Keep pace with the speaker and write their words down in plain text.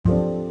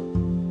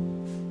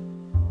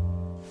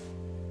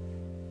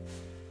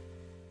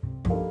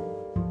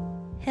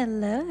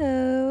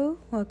Hello,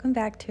 welcome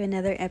back to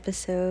another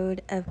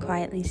episode of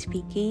Quietly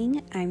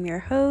Speaking. I'm your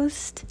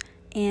host,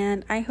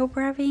 and I hope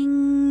we're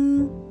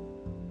having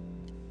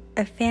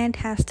a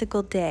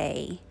fantastical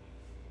day.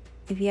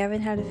 If you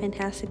haven't had a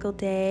fantastical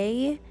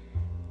day,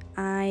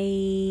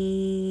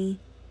 I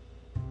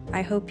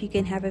hope you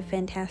can have a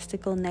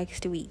fantastical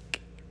next week,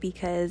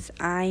 because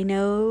I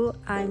know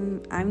I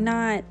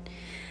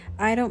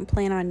don't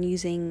plan on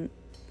using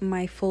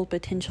my full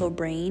potential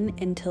brain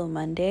until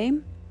Monday.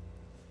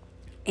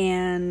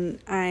 And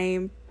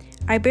I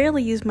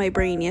barely used my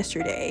brain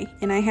yesterday,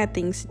 and I had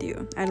things to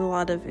do. I had a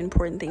lot of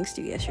important things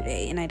to do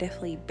yesterday, and I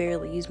definitely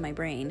barely used my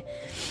brain,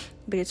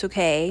 but it's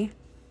okay.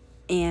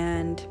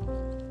 And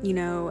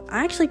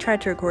I actually tried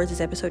to record this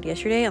episode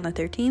yesterday on the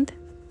 13th.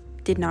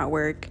 Did not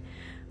work.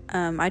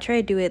 I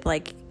tried to do it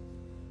like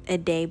a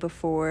day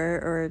before,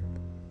 or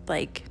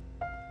like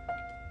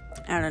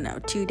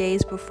 2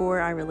 days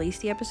before I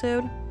released the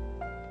episode.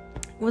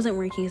 It wasn't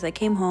working because I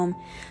came home,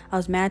 I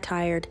was mad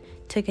tired,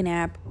 took a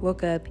nap,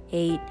 woke up,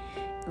 ate,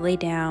 lay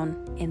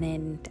down, and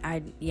then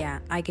I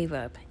gave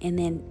up. And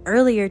then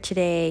earlier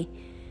today,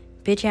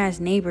 bitch ass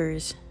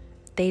neighbors,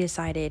 they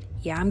decided,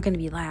 I'm gonna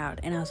be loud.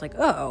 And I was like,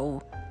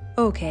 oh,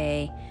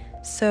 okay.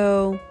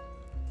 So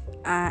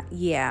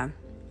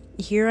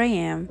here I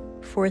am,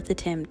 fourth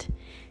attempt,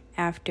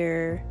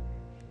 after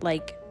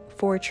like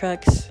 4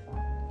 trucks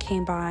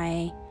came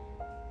by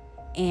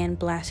and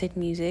blasted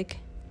music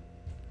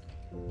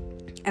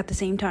at the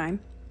same time.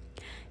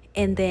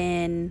 And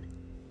then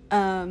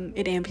an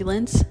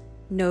ambulance.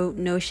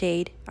 No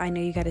shade, I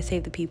know you gotta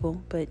save the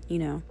people, but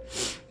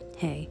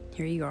hey,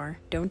 here you are,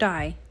 don't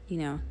die.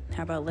 How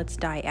about let's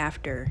die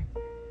after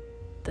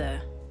the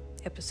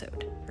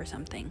episode or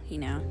something, you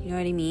know what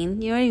I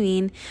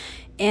mean?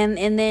 And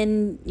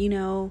then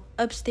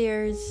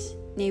upstairs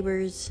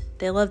neighbors,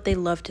 they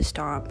love to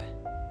stomp.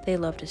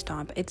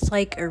 It's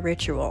like a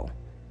ritual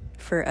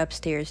for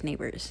upstairs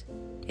neighbors.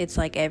 It's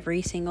like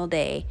every single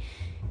day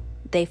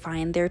they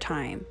find their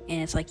time,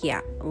 and it's like,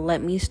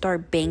 let me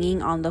start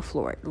banging on the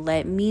floor.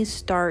 Let me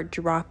start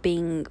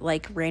dropping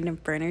like random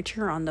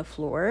furniture on the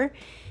floor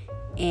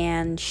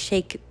and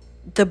shake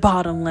the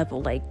bottom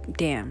level. Like,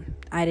 damn,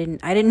 I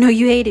didn't know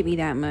you hated me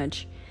that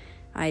much.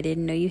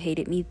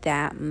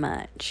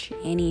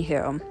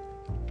 Anywho,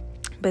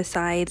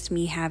 besides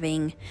me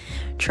having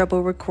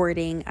trouble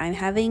recording, I'm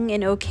having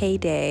an okay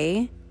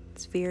day.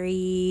 It's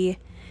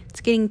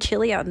getting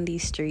chilly out in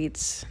these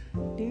streets.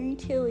 Very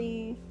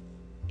chilly.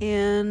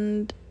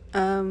 And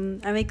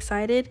I'm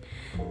excited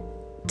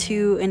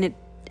to in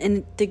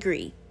a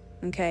degree.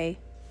 Okay.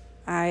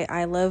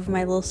 I love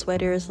my little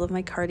sweaters, love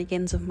my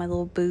cardigans, love my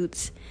little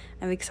boots.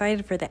 I'm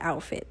excited for the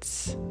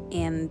outfits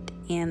and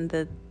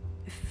the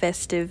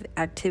festive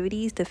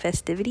activities, the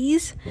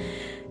festivities.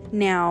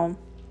 Now,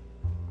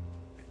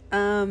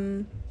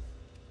 as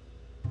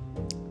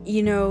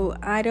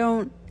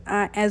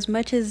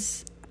much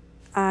as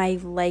I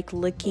like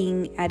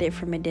looking at it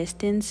from a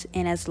distance,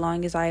 and as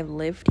long as I've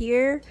lived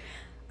here,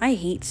 I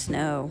hate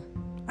snow.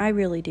 I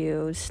really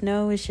do.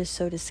 Snow is just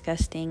so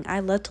disgusting.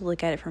 I love to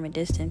look at it from a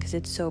distance because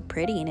it's so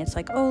pretty, and it's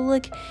like, oh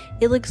look,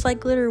 it looks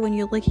like glitter when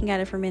you're looking at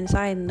it from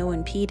inside and no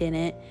one peed in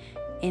it,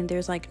 and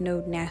there's like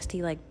no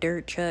nasty like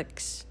dirt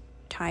trucks,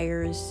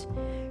 tires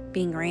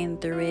being ran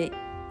through it,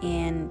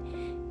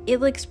 and it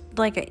looks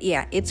like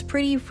it's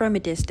pretty from a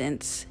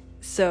distance.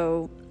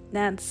 So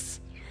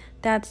that's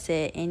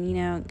it.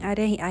 And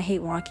I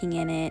hate walking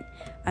in it.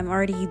 I'm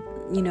already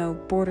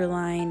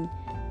borderline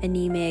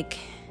anemic.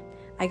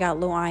 I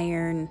got low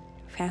iron,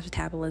 fast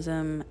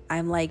metabolism.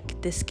 I'm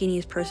like the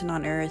skinniest person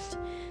on earth.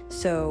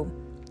 So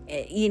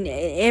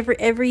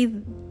every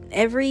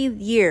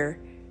year,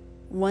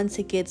 once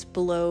it gets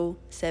below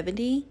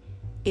 70,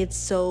 it's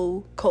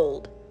so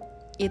cold,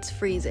 it's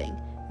freezing.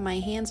 My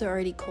hands are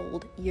already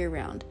cold year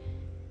round.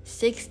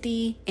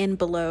 60 and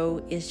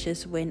below is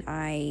just when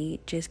I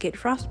just get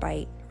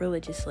frostbite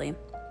religiously,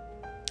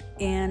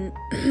 and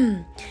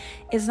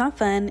it's not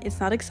fun,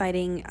 it's not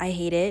exciting. I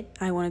hate it.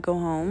 I want to go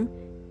home.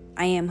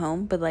 I am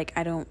home, but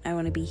I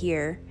want to be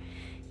here,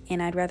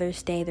 and I'd rather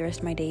stay the rest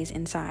of my days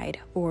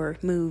inside or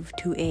move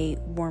to a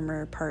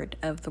warmer part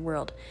of the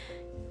world.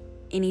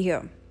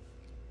 Anywho,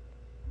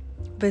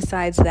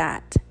 besides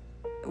that,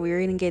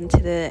 we're gonna get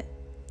into the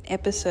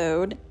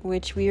episode,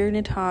 which we are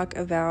gonna talk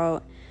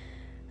about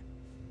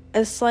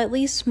a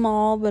slightly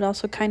small but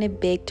also kind of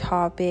big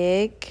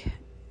topic.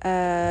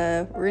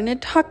 We're gonna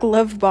talk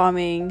love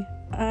bombing.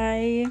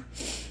 I've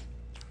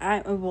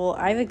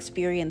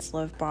experienced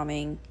love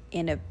bombing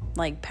in a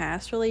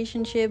past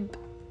relationship,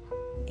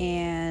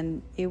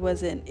 and it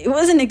wasn't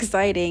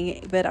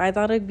exciting, but I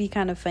thought it'd be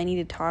kind of funny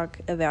to talk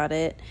about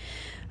it.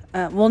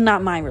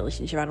 Not my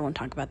relationship, I don't want to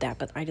talk about that,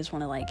 but I just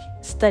want to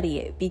study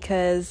it,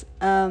 because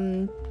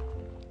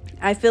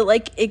I feel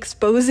like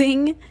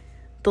exposing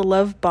the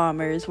love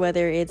bombers,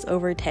 whether it's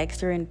over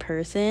text or in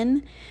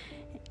person,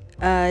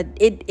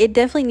 it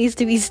definitely needs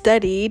to be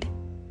studied.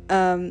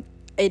 In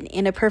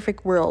a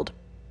perfect world,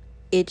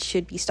 it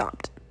should be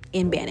stopped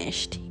and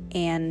banished,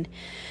 and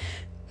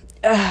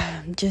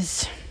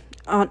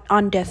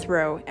on death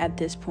row at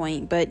this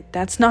point, but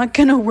that's not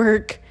gonna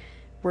work.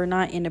 We're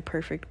not in a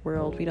perfect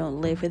world. We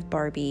don't live with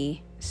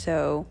Barbie.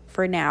 So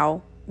for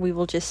now, we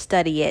will just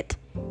study it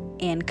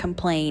and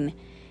complain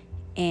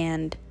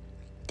and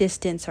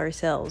distance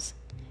ourselves,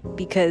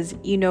 because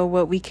you know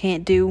what we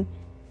can't do?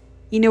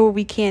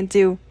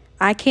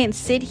 I can't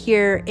sit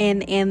here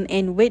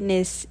and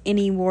witness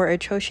any more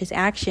atrocious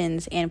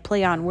actions and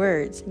play on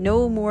words.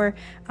 No more,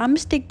 I'm gonna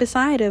stick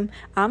beside him.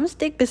 I'm gonna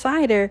stick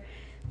beside her.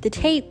 The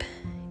tape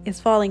is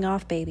falling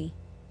off, baby.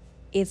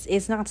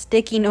 It's not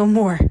sticky no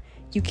more.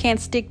 You can't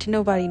stick to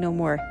nobody no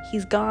more.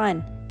 He's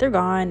gone. They're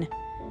gone.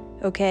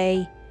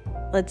 Okay?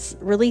 Let's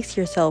release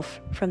yourself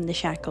from the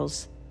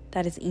shackles.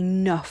 That is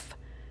enough.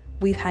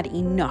 We've had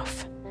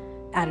enough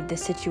out of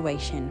this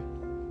situation.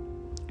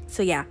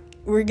 So yeah,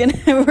 we're gonna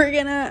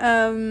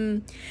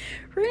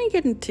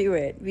get into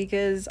it,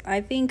 because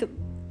I think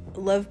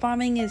love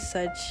bombing is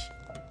such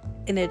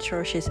an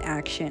atrocious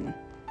action.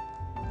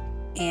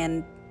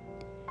 And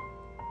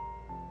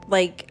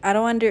like,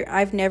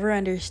 I've never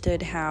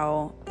understood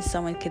how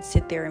someone could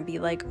sit there and be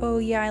like, oh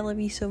yeah, I love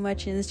you so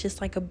much, and it's just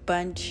like a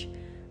bunch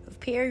of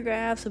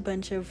paragraphs, a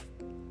bunch of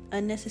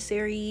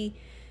unnecessary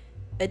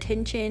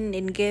attention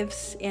and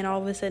gifts, and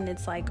all of a sudden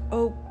it's like,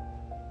 oh,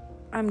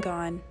 I'm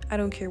gone. I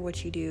don't care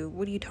what you do.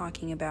 What are you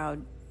talking about?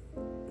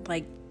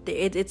 Like,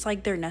 it's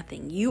like they're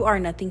nothing. You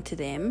are nothing to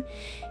them,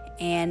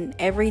 and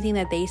everything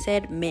that they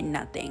said meant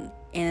nothing.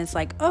 And it's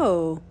like,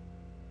 oh,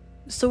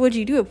 so what'd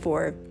you do it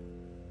for?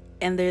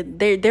 And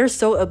they're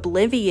so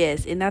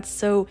oblivious, and that's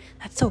so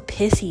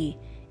pissy.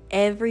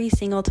 Every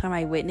single time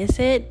I witness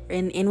it,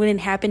 and when it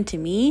happened to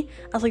me,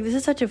 I was like, this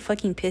is such a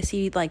fucking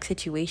pissy like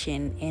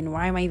situation, and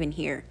why am I even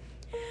here?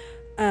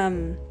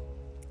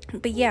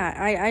 But yeah,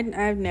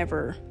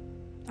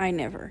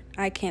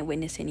 I can't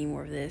witness any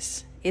more of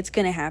this. It's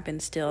gonna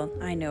happen still.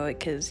 I know it,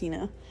 because,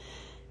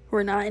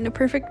 we're not in a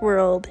perfect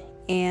world,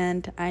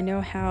 and I know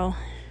how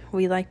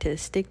we like to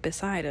stick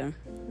beside him.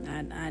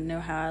 I know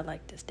how I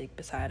like to stick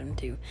beside him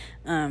too.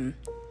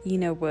 You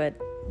know what?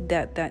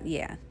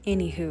 Yeah.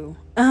 Anywho,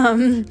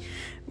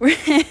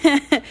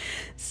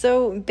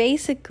 so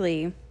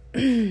basically,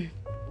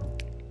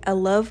 a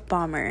love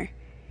bomber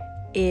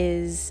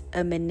is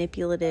a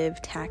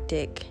manipulative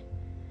tactic.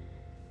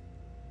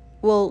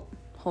 Well,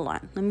 hold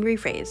on. Let me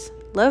rephrase.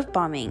 Love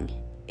bombing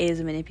is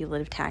a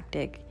manipulative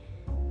tactic,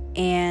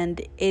 and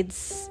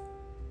it's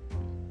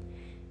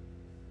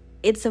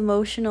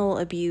emotional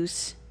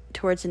abuse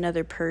towards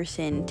another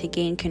person to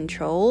gain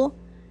control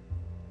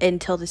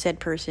until the said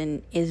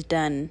person is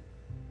done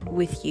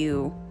with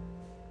you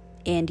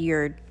and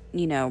your,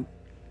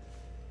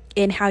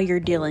 and how you're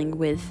dealing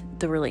with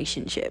the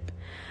relationship.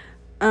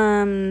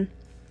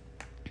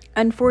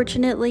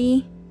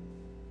 Unfortunately,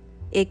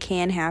 it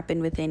can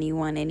happen with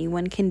anyone.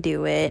 Anyone can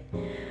do it.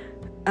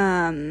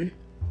 And,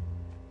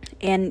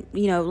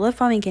 love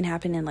bombing can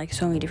happen in like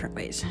so many different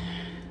ways.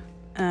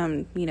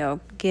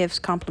 Gifts,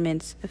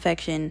 compliments,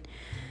 affection,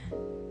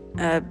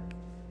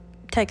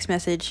 text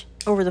message,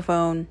 over the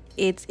phone.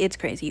 It's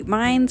crazy.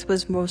 Mine's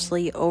was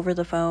mostly over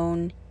the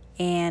phone,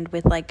 and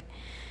with like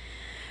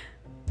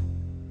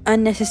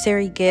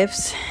unnecessary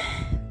gifts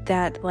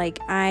that like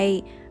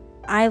I'm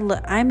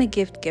a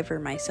gift giver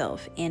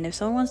myself, and if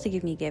someone wants to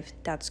give me a gift,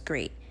 that's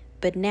great.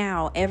 But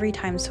now every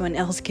time someone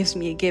else gives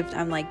me a gift,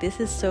 I'm like,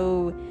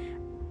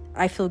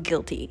 I feel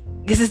guilty,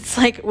 because it's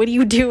like, what are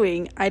you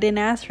doing? I didn't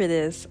ask for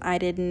this.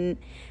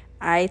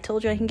 I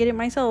told you I can get it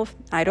myself.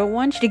 I don't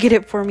want you to get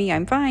it for me.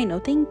 I'm fine. No,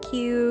 thank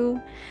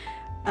you.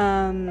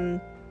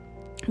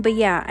 But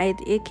yeah,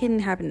 it can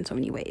happen in so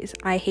many ways.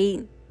 I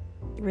hate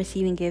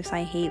receiving gifts.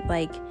 I hate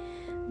like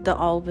the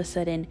all of a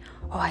sudden,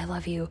 oh, I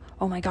love you.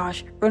 Oh my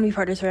gosh, we're gonna be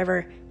partners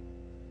forever.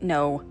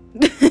 No.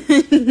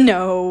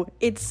 No,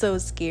 it's so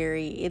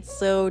scary. It's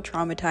so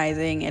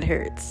traumatizing. It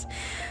hurts.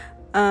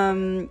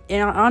 And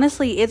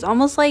honestly, it's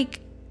almost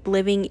like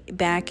living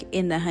back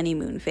in the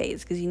honeymoon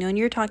phase, because when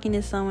you're talking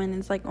to someone,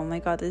 it's like, oh my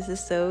god, this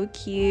is so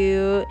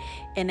cute,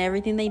 and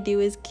everything they do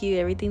is cute,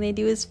 everything they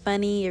do is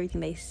funny,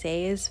 everything they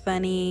say is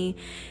funny,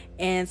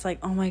 and it's like,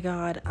 oh my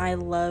god, I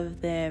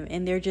love them,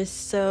 and they're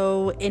just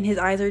so, and his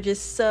eyes are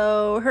just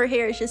so, her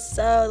hair is just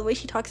so, the way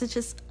she talks is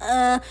just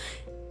and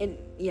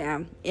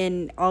yeah,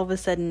 and all of a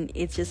sudden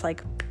it's just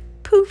like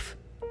poof,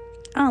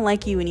 I don't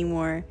like you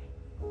anymore.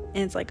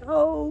 And it's like,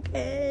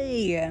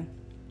 okay,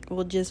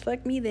 well, just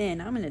fuck me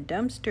then. I'm in a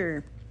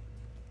dumpster.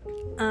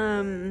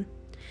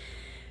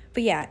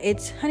 But yeah,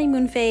 it's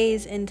honeymoon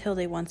phase until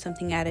they want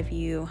something out of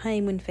you.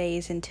 Honeymoon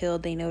phase until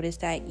they notice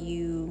that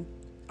you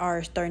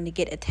are starting to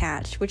get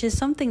attached, which is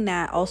something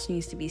that also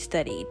needs to be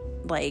studied.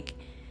 Like,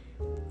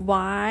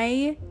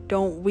 why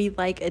don't we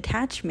like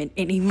attachment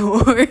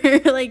anymore?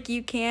 Like,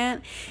 you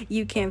can't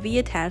be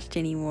attached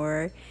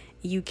anymore.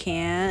 You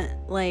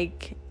can't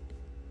like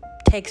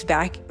text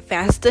back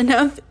fast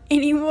enough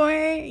anymore.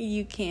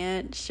 You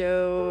can't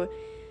show,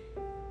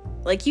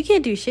 like, you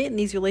can't do shit in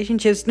these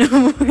relationships no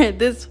more at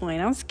this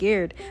point. I'm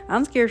scared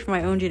for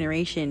my own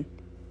generation.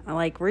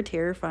 We're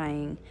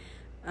terrifying.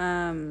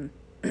 But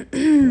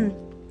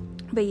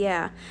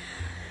yeah,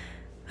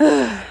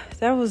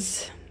 that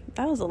was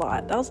a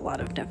lot. That was a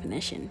lot of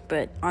definition.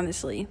 But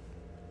honestly,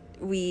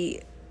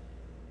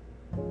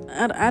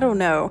 I don't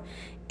know.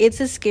 It's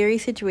a scary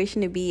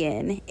situation to be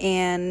in,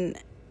 and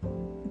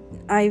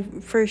I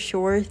for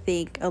sure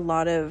think a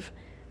lot of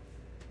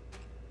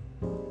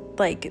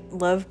like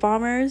love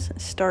bombers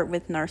start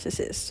with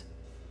narcissists.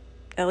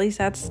 At least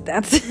that's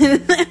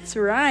that's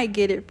where I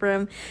get it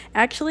from.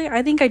 Actually,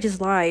 I think I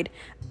just lied.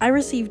 I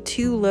received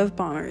 2 love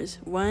bombers.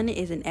 One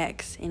is an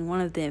ex, and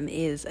one of them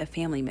is a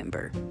family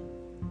member.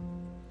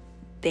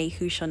 They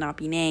who shall not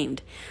be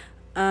named.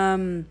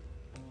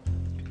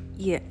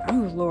 Yeah,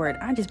 oh Lord,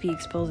 I just be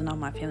exposing all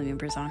my family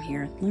members on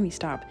here. Let me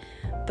stop.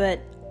 But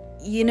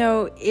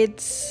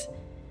it's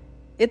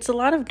a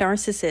lot of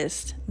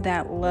narcissists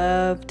that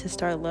love to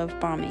start love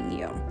bombing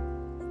you.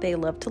 They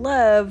love to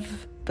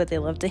love, but they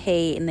love to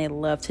hate, and they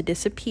love to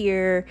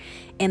disappear,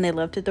 and they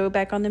love to throw it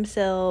back on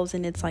themselves.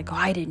 And it's like, oh,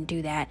 I didn't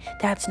do that.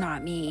 That's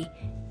not me.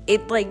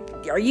 It like,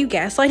 are you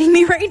gaslighting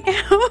me right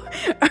now?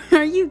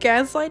 Are you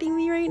gaslighting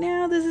me right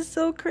now? This is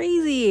so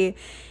crazy.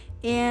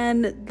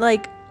 And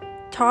like,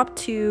 top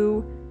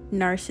 2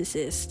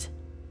 narcissist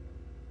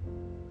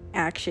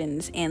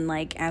actions and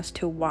like as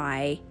to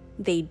why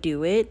they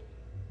do it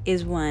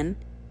is 1,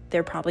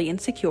 they're probably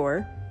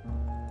insecure.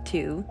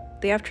 2,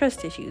 they have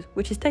trust issues,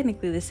 which is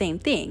technically the same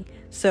thing.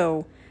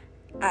 So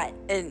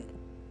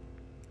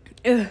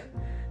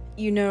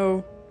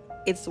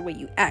it's the way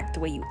you act,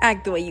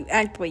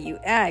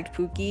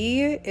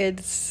 Pookie.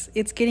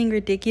 It's getting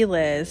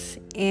ridiculous,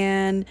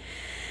 and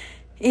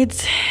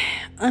it's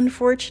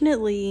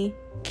unfortunately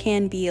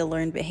can be a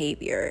learned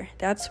behavior.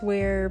 That's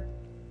where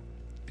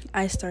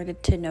I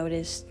started to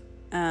notice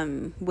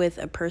with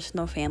a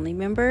personal family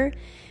member,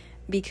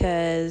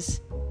 because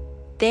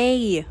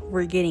they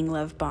were getting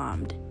love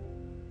bombed.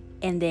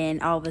 And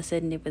then all of a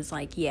sudden it was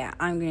like, yeah,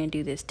 I'm going to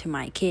do this to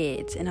my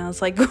kids. And I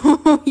was like,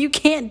 oh, you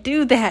can't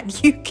do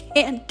that. You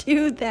can't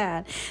do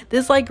that.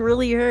 This like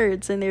really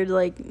hurts. And they're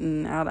like,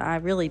 I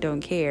really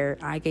don't care.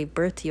 I gave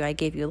birth to you. I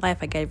gave you life.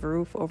 I gave a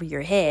roof over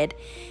your head.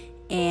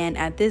 And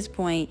at this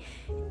point,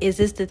 is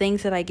this the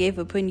things that I gave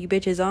for putting you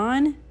bitches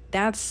on?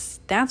 That's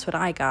what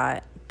I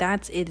got.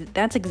 That's it.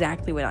 That's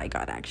exactly what I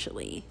got,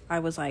 actually. I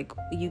was like,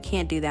 you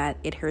can't do that.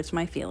 It hurts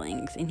my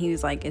feelings. And he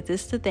was like, is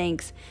this the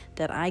thanks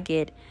that I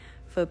get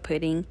for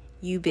putting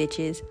you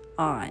bitches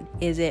on?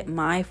 Is it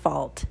my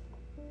fault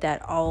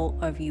that all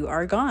of you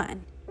are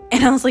gone?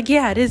 And I was like,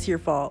 yeah, it is your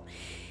fault.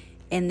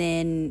 And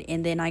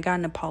then I got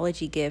an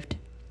apology gift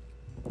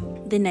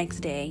the next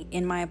day,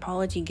 and my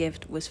apology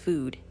gift was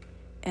food.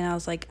 And I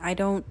was like, I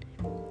can't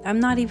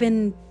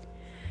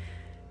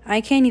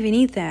even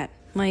eat that.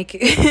 Like,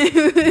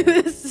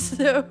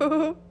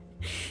 so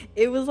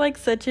it was like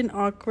such an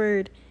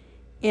awkward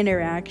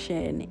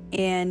interaction.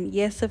 And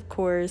yes, of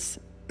course,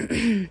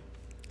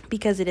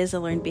 because it is a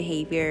learned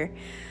behavior,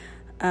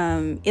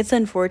 it's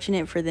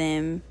unfortunate for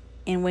them.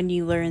 And when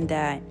you learn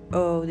that,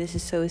 oh, this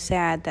is so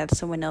sad that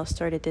someone else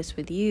started this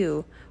with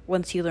you,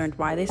 once you learned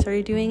why they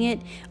started doing it,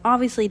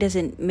 obviously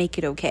doesn't make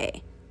it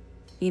okay.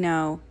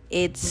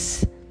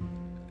 It's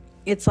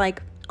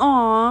like,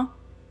 aw,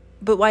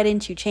 but why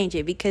didn't you change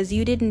it? Because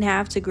you didn't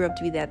have to grow up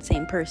to be that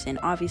same person.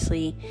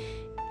 Obviously,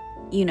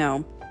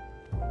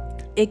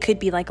 it could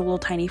be like a little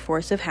tiny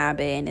force of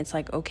habit, and it's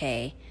like,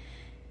 okay,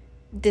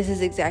 this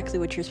is exactly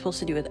what you're supposed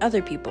to do with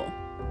other people.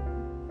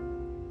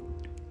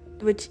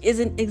 Which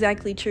isn't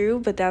exactly true,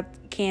 but that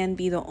can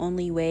be the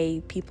only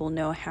way people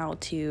know how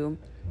to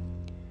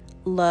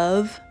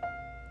love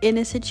in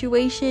a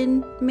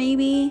situation,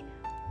 maybe,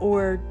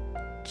 or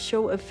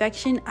show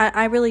affection.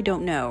 I really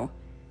don't know.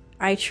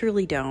 I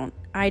truly don't.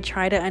 I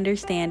try to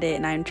understand it,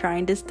 and I'm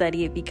trying to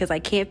study it because I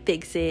can't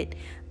fix it.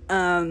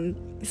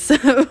 So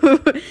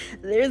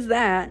there's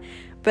that.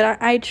 But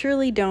I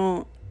truly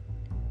don't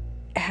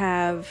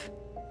have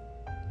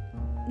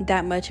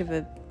that much of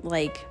a,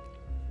 like,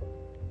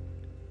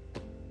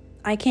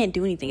 I can't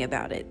do anything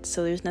about it.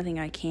 So there's nothing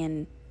I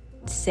can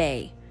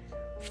say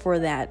for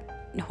that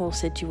whole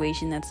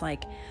situation that's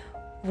like,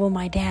 well,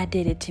 my dad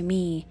did it to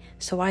me,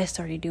 so I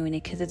started doing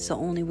it because it's the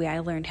only way I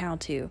learned how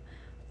to.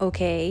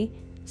 Okay,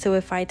 so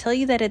if I tell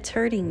you that it's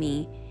hurting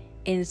me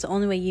and it's the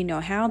only way you know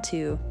how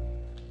to,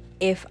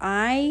 if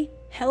I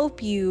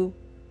help you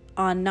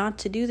on not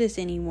to do this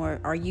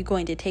anymore, are you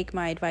going to take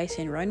my advice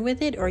and run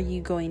with it? Or are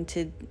you going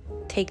to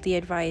take the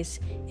advice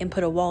and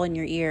put a wall in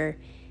your ear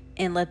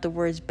and let the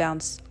words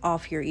bounce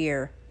off your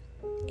ear?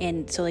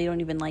 And so they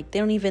don't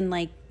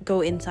even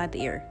go inside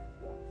the ear.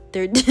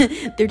 They're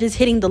just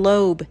hitting the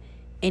lobe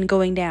and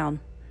going down.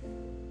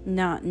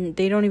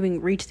 They don't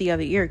even reach the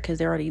other ear because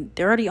they're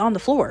already on the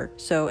floor.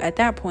 So at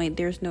that point,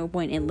 there's no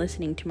point in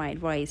listening to my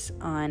advice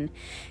on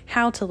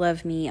how to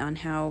love me, on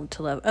how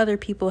to love other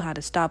people, how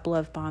to stop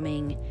love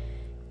bombing.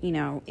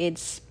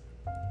 It's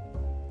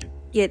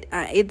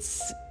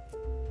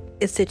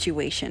a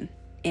situation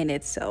in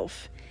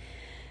itself.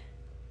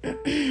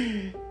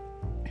 And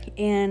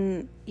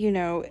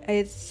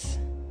it's,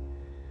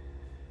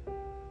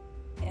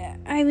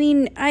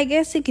 I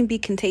guess it can be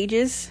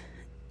contagious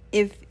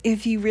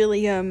if you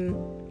really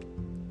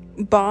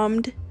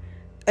bombed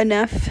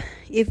enough,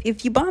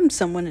 if you bomb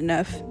someone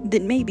enough,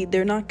 then maybe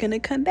they're not gonna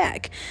come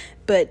back.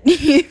 But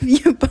if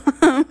you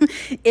bomb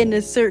in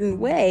a certain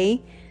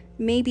way,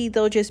 maybe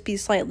they'll just be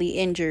slightly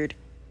injured,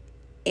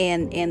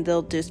 and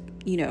they'll just,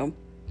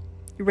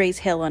 raise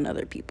hell on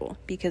other people,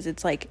 because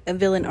it's like a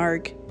villain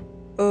arc.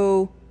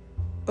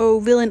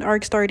 Villain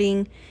arc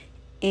starting,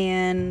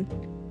 and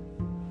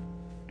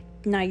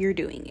now you're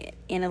doing it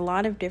in a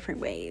lot of different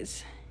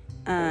ways.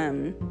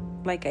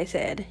 Like I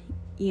said,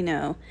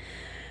 the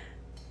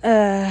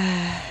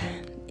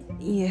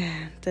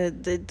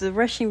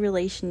rushing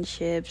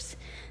relationships,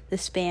 the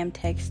spam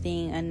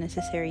texting,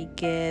 unnecessary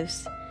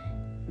gifts,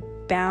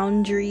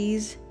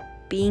 boundaries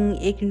being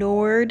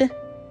ignored,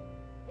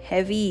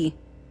 heavy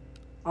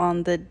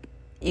on the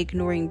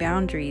ignoring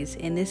boundaries.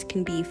 And this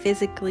can be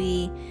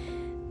physically,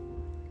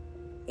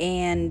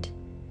 and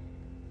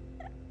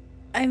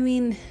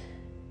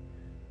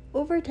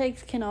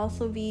overtext can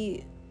also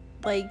be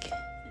like,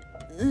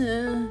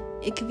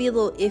 it could be a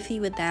little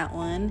iffy with that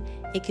one.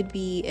 It could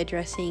be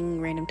addressing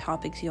random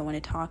topics you don't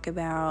want to talk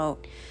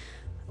about,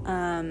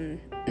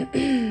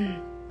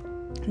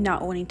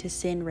 not wanting to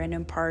send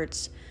random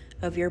parts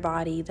of your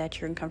body that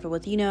you're uncomfortable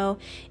with, and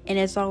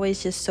it's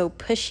always just so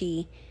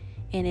pushy.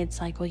 And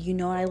it's like, well,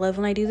 I love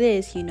when I do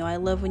this, I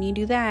love when you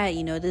do that,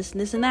 this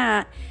and this and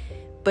that.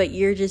 But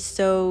you're just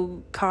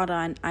so caught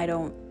on, I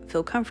don't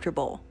feel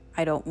comfortable.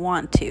 I don't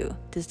want to.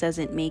 This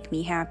doesn't make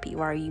me happy.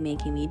 Why are you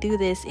making me do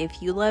this?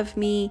 If you love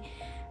me,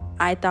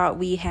 I thought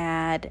we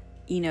had,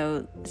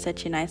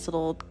 such a nice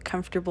little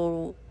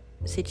comfortable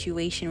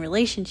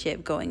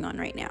relationship going on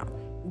right now.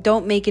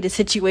 Don't make it a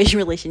situation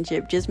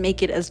relationship. Just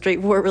make it a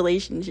straightforward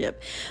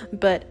relationship.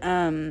 But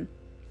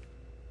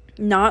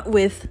not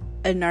with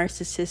a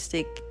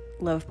narcissistic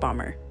love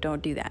bomber.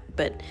 Don't do that.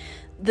 But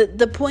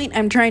the point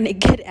I'm trying to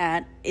get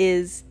at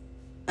is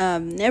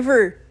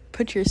never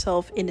put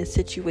yourself in a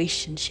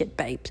situationship,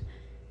 babes.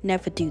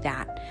 Never do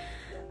that.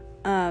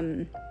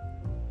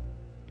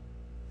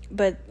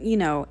 But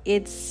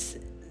it's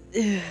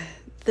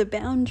the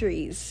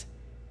boundaries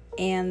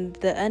and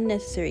the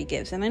unnecessary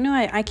gifts. And I know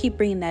I keep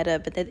bringing that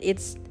up, but that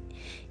it's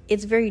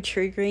very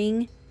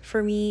triggering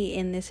for me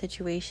in this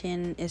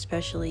situation,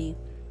 especially.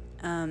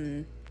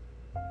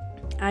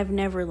 I've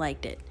never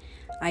liked it.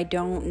 I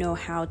don't know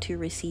how to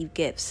receive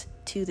gifts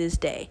to this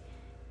day.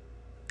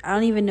 I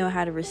don't even know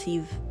how to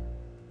receive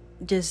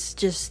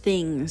just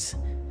things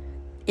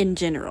in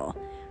general.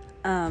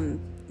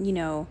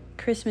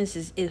 Christmas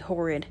is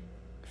horrid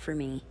for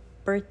me.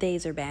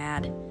 Birthdays are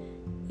bad.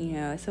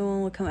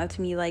 Someone will come up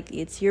to me like,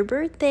 it's your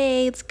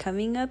birthday, it's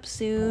coming up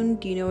soon,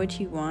 do you know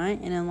what you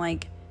want? And I'm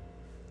like,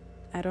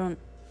 I don't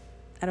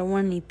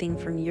want anything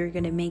from you. You're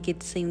gonna make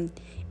it seem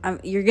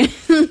you're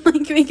gonna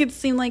make it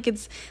seem like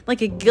it's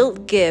like a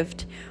guilt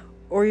gift,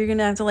 or you're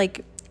gonna have to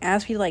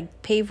ask me to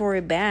pay for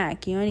it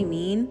back. You know what I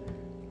mean?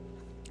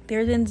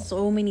 There's been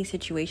so many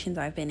situations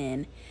I've been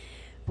in,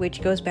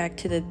 which goes back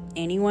to the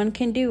anyone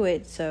can do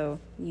it. So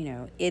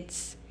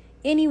it's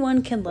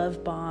anyone can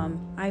love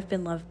bomb. I've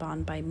been love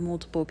bombed by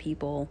multiple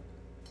people.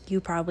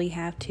 You probably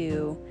have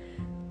to.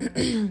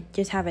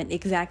 Just haven't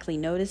exactly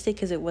noticed it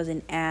because it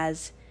wasn't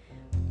as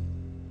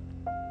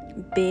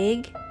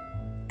big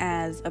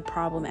as a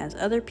problem as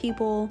other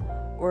people,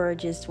 or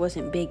just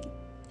wasn't big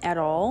at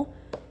all.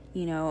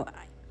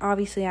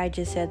 Obviously I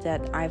just said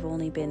that I've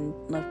only been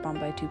love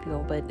bombed by 2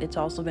 people, but it's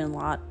also been a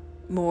lot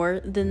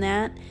more than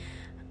that.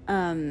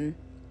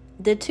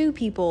 The 2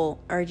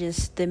 people are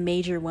just the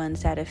major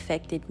ones that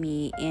affected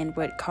me and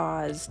what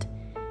caused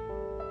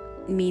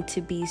me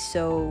to be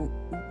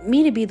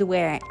the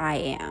way I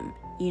am,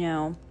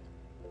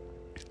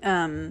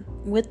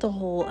 with the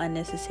whole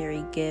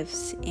unnecessary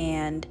gifts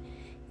and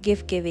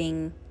gift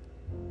giving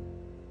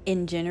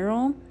in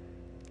general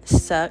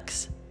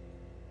sucks.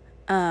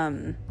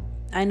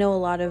 I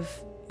know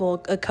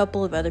a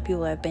couple of other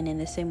people have been in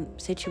the same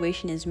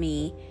situation as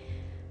me,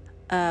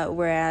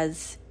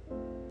 whereas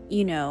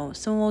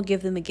someone will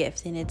give them a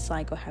gift and it's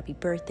like, oh, happy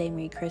birthday,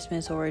 Merry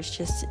Christmas, or it's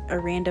just a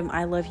random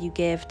I love you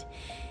gift.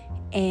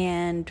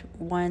 And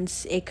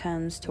once it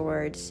comes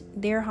towards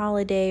their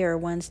holiday, or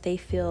once they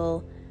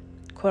feel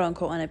quote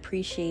unquote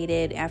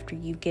unappreciated after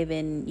you've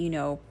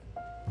given,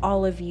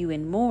 all of you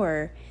and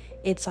more,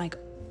 it's like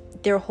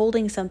they're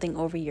holding something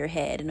over your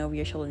head and over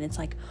your shoulder, and it's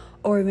like,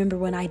 oh, remember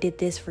when I did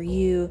this for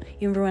you?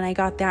 You remember when I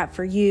got that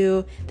for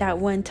you? That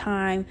one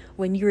time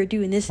when you were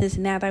doing this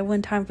and that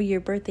one time for your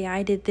birthday,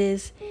 I did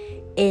this.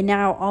 And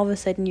now all of a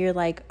sudden you're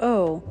like,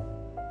 oh,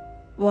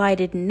 well, I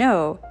didn't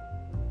know.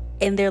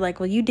 And they're like,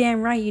 well, you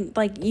damn right.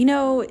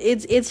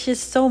 It's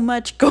just so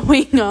much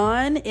going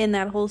on in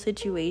that whole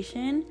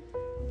situation,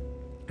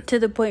 to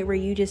the point where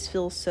you just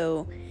feel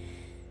so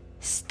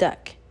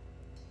stuck.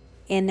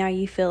 And now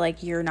you feel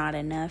like you're not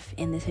enough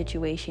in the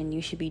situation.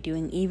 You should be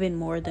doing even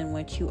more than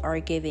what you are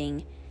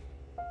giving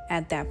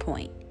at that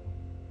point.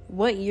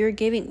 What you're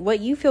giving, what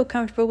you feel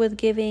comfortable with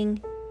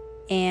giving,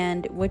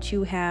 and what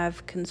you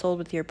have consoled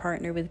with your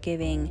partner with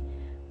giving,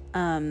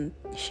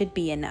 should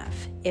be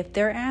enough. If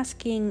they're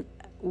asking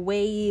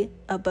way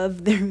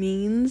above their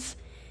means,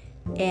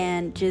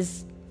 and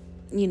just,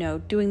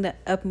 doing the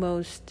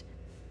utmost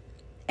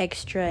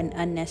extra and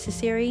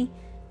unnecessary,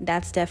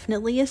 that's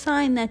definitely a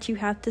sign that you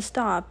have to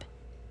stop,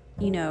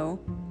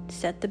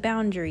 set the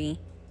boundary,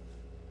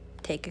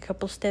 take a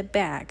couple step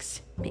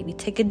backs, maybe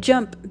take a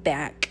jump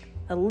back,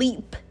 a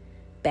leap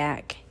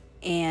back,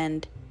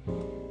 and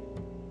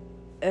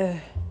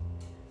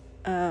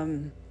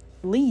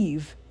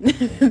leave.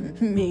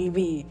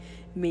 maybe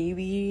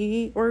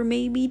or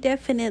maybe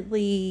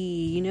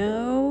definitely,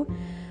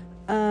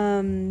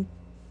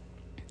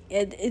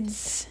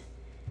 it's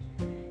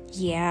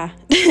yeah.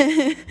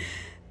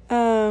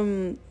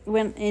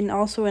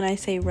 When I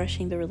say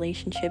rushing the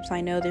relationships,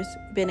 I know there's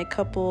been a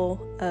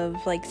couple of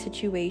like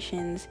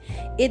situations.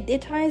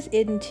 It ties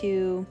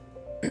into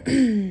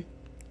the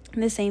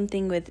same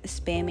thing with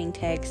spamming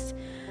texts.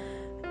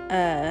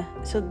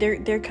 So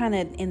they're kind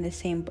of in the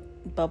same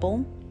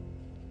bubble.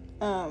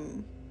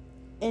 And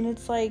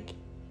it's like,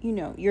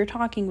 you're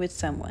talking with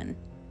someone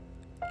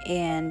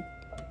and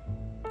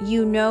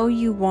you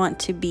want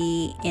to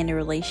be in a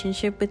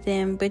relationship with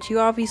them, but you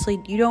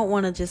don't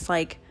want to just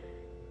like,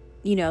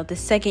 the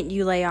second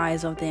you lay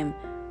eyes on them,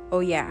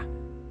 oh yeah,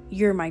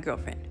 you're my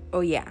girlfriend.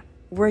 Oh yeah,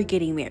 we're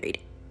getting married.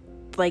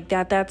 Like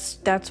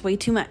that's way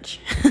too much.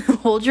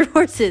 Hold your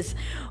horses,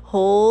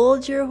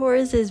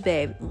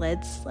 babe.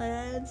 Let's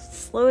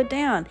slow it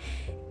down.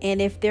 And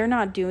if they're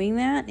not doing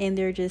that and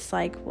they're just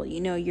like, well,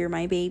 you're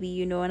my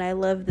baby, and I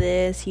love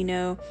this,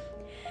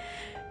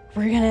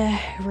 we're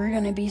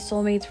gonna be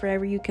soulmates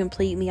forever, you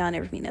complete me, I'll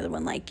never be another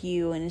one like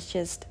you, and it's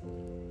just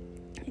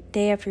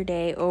day after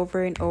day,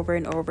 over and over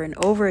and over and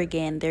over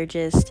again, they're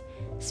just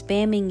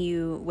spamming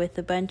you with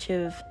a bunch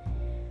of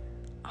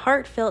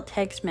heartfelt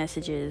text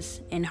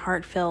messages and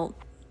heartfelt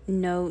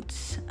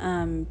notes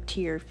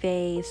to your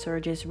face or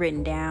just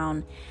written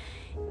down,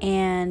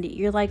 and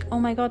you're like, oh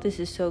my god, this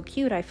is so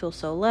cute, I feel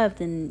so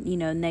loved, and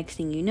next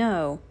thing you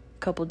know, a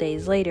couple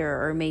days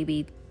later, or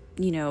maybe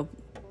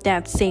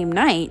that same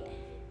night,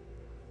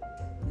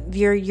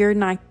 you're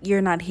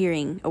not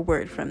hearing a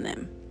word from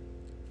them,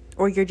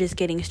 or you're just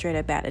getting straight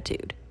up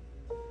attitude.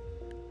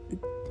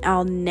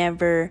 I'll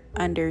never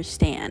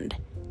understand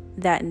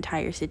that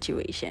entire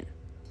situation.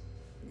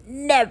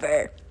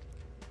 Never.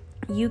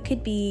 You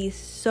could be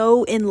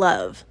so in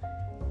love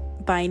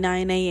by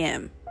 9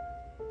 a.m.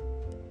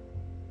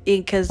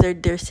 because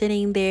they're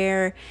sitting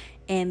there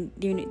and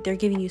they're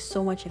giving you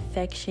so much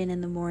affection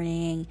in the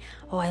morning.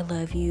 Oh, I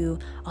love you,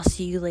 I'll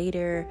see you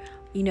later,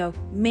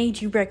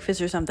 made you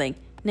breakfast or something.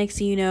 Next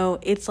thing you know,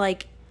 it's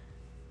like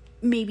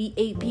maybe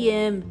 8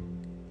 p.m.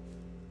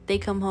 they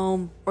come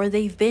home, or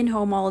they've been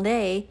home all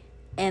day,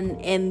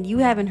 and you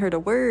haven't heard a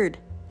word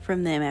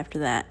from them after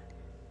that.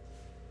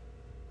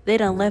 They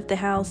done left the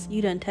house,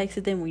 you done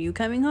texted them, were you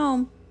coming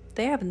home?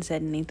 They haven't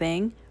said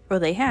anything, or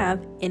they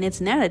have, and it's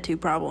an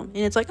attitude problem.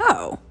 And it's like,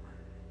 oh,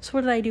 so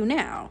what did I do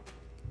now?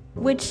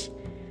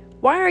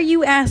 Why are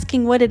you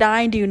asking what did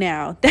I do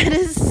now? That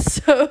is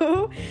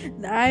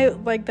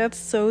that's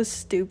so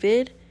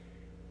stupid.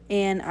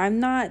 And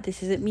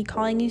this isn't me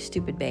calling you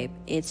stupid, babe.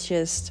 It's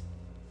just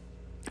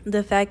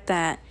the fact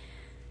that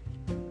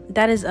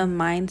is a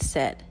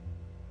mindset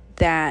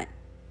that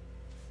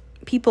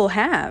people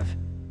have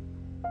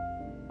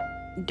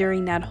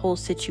during that whole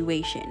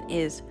situation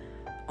is,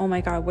 oh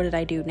my god, what did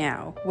I do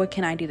now? What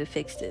can I do to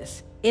fix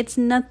this? It's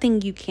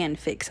nothing you can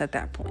fix at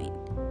that point.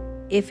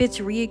 If it's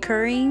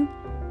reoccurring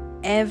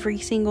every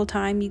single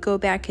time you go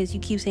back because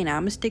you keep saying,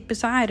 I'm gonna stick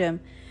beside him,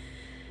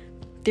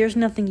 there's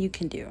nothing you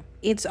can do.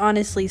 It's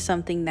honestly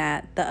something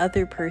that the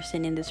other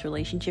person in this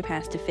relationship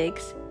has to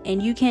fix,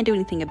 and you can't do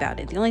anything about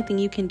it. The only thing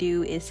you can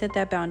do is set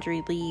that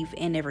boundary, leave,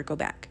 and never go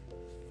back.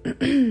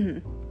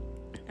 Because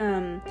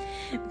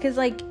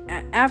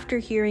after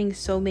hearing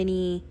so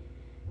many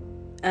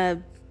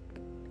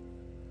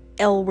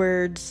L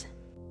words,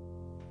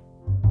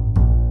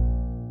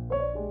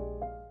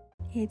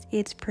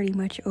 it's pretty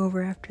much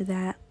over after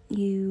that.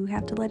 You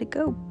have to let it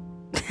go.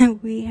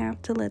 We have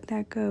to let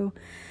that go.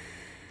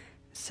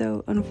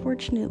 So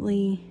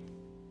unfortunately,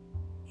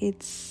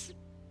 it's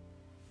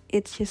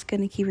just going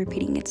to keep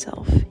repeating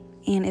itself,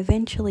 and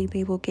eventually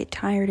they will get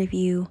tired of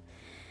you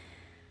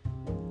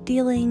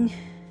dealing,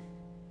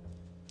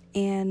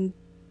 and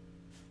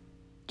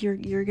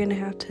you're going to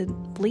have to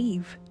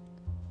leave.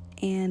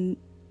 And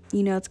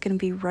it's going to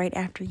be right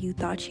after you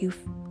thought you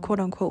quote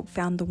unquote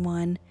found the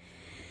one.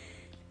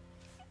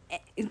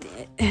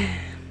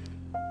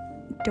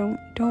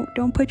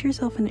 Don't put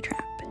yourself in a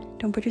trap.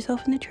 Don't put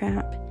yourself in a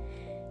trap.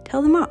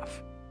 Tell them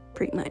off,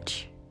 pretty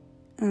much.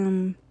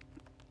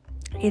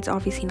 It's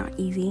obviously not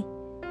easy.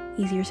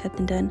 Easier said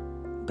than done.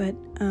 But,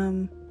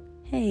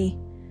 hey.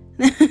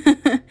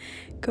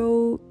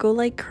 Go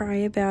cry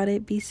about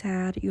it. Be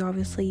sad. You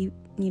obviously,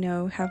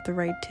 have the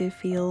right to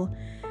feel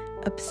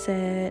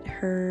upset,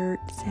 hurt,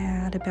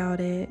 sad about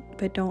it.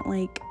 But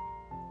don't,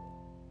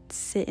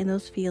 sit in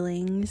those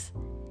feelings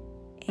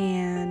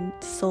and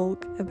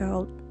sulk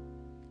about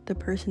the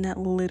person that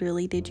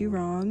literally did you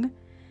wrong.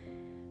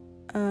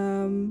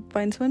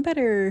 find someone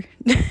better.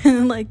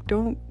 Like,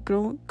 don't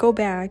go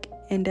back,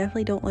 and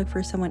definitely don't look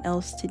for someone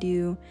else to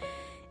do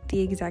the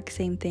exact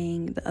same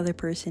thing the other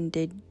person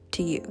did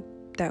to you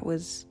that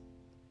was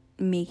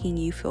making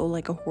you feel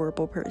like a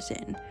horrible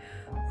person,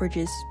 or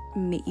just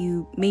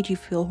made you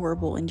feel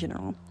horrible in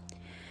general.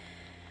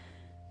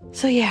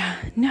 So yeah,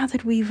 now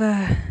that we've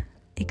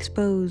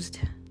exposed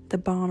the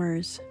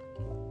bombers,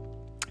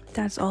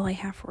 that's all I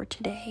have for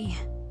today.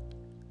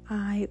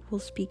 I will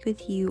speak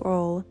with you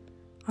all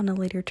on a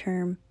later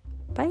term.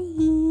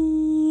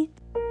 Bye.